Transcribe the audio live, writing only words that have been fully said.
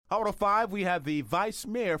Hot 105, we have the Vice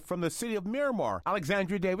Mayor from the city of Miramar,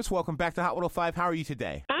 Alexandria Davis. Welcome back to Hot 105. How are you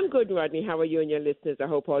today? I'm good, Rodney. How are you and your listeners? I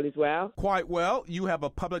hope all is well. Quite well. You have a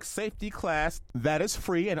public safety class that is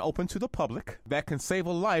free and open to the public that can save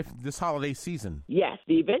a life this holiday season. Yes,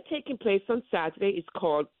 the event taking place on Saturday is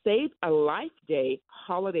called Save a Life Day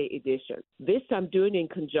Holiday Edition. This I'm doing in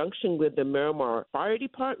conjunction with the Miramar Fire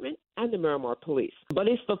Department and the Miramar Police. But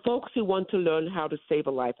it's for folks who want to learn how to save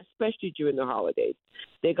a life, especially during the holidays.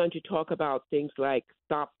 They're going to talk about things like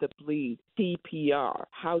Stop the Bleed, CPR,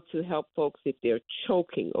 how to help folks if they're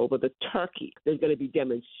choking over the turkey. There's going to be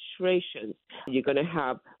demonstrations. You're going to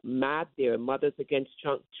have MAD there, Mothers Against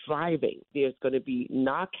Drunk Driving. There's going to be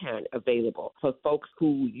Narcan available for folks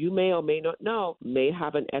who you may or may not know may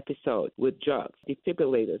have an episode with drugs,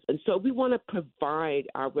 defibrillators. And so we want to provide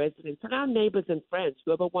our residents and our neighbors and friends,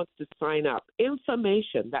 whoever wants to sign up,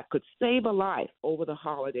 information that could save a life over the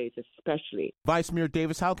holidays especially. Vice Mayor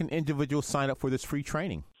Davis, how can individuals sign up for this free training?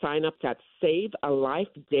 Sign up at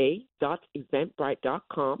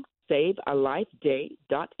savealifeday.eventbrite.com.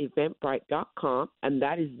 savealifeday.eventbrite.com, and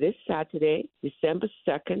that is this Saturday, December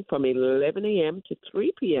 2nd, from 11 a.m. to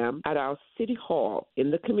 3 p.m. at our City Hall in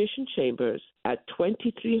the Commission Chambers at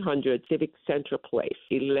 2300 Civic Center Place,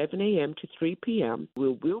 11 a.m. to 3 p.m. We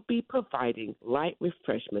will be providing light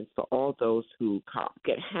refreshments for all those who come.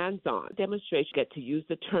 Get hands-on demonstration, get to use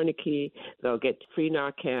the tourniquet, they'll get free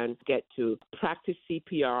Narcan, get to practice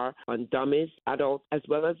CPR on dummies, adults, as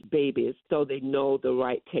well as babies, so they know the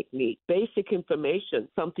right technique. Basic information,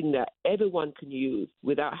 something that everyone can use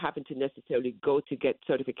without having to necessarily go to get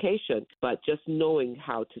certification, but just knowing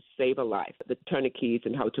how to save a life, the tourniquets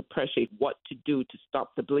and how to pressure, what to do to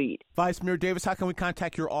stop the bleed. Vice Mayor Davis, how can we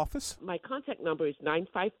contact your office? My contact number is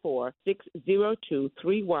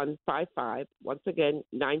 954-602-3155. Once again,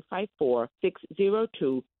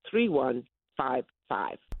 954-602-3155.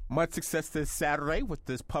 Much success this Saturday with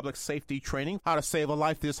this public safety training, how to save a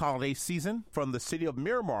life this holiday season. From the city of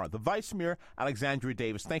Miramar, the Vice Mayor, Alexandria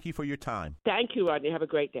Davis. Thank you for your time. Thank you, Rodney. Have a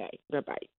great day. Bye-bye.